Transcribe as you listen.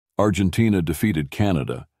Argentina defeated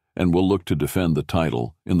Canada and will look to defend the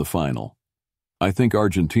title in the final. I think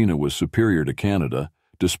Argentina was superior to Canada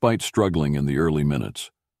despite struggling in the early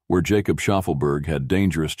minutes, where Jacob Schaffelberg had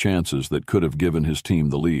dangerous chances that could have given his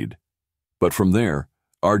team the lead. But from there,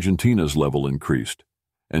 Argentina's level increased,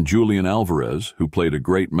 and Julian Alvarez, who played a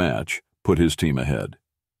great match, put his team ahead.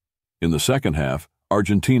 In the second half,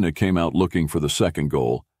 Argentina came out looking for the second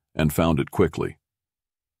goal and found it quickly.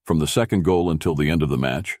 From the second goal until the end of the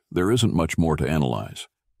match, there isn't much more to analyze.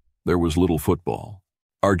 There was little football.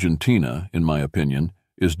 Argentina, in my opinion,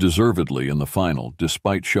 is deservedly in the final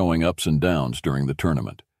despite showing ups and downs during the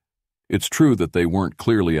tournament. It's true that they weren't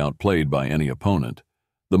clearly outplayed by any opponent.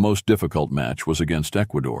 The most difficult match was against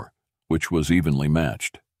Ecuador, which was evenly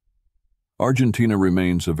matched. Argentina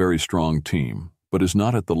remains a very strong team, but is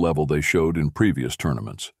not at the level they showed in previous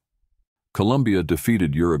tournaments. Colombia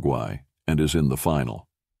defeated Uruguay and is in the final.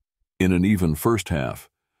 In an even first half,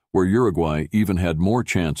 where Uruguay even had more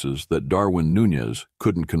chances that Darwin Núñez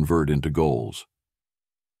couldn't convert into goals.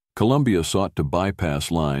 Colombia sought to bypass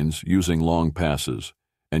lines using long passes,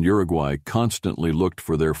 and Uruguay constantly looked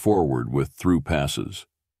for their forward with through passes,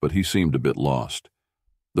 but he seemed a bit lost.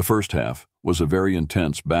 The first half was a very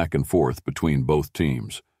intense back and forth between both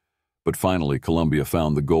teams, but finally Colombia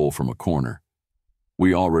found the goal from a corner.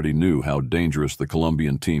 We already knew how dangerous the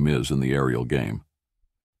Colombian team is in the aerial game.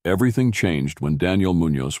 Everything changed when Daniel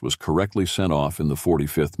Muñoz was correctly sent off in the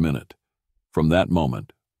 45th minute. From that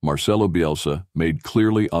moment, Marcelo Bielsa made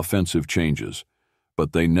clearly offensive changes,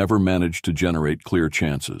 but they never managed to generate clear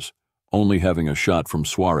chances, only having a shot from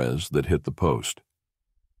Suarez that hit the post.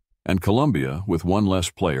 And Colombia, with one less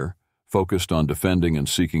player, focused on defending and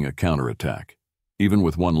seeking a counterattack. Even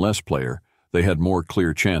with one less player, they had more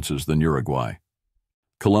clear chances than Uruguay.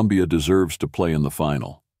 Colombia deserves to play in the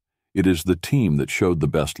final. It is the team that showed the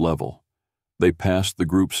best level. They passed the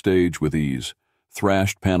group stage with ease,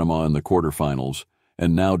 thrashed Panama in the quarterfinals,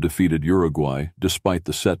 and now defeated Uruguay despite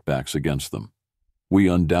the setbacks against them. We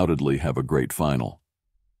undoubtedly have a great final.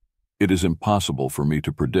 It is impossible for me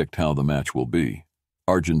to predict how the match will be.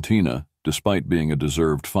 Argentina, despite being a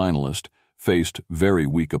deserved finalist, faced very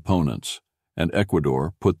weak opponents, and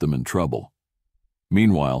Ecuador put them in trouble.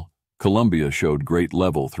 Meanwhile, Colombia showed great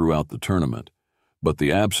level throughout the tournament, but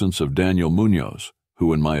the absence of Daniel Muñoz,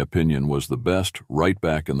 who in my opinion was the best right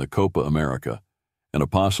back in the Copa America, and a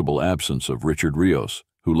possible absence of Richard Rios,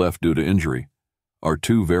 who left due to injury, are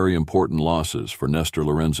two very important losses for Nestor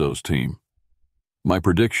Lorenzo's team. My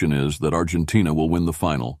prediction is that Argentina will win the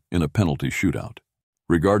final in a penalty shootout.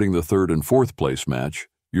 Regarding the third and fourth place match,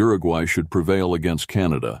 Uruguay should prevail against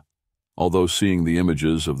Canada, although seeing the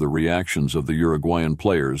images of the reactions of the Uruguayan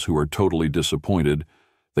players who are totally disappointed,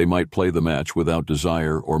 they might play the match without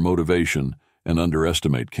desire or motivation and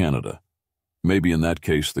underestimate Canada. Maybe in that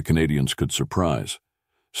case the Canadians could surprise.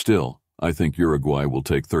 Still, I think Uruguay will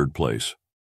take third place.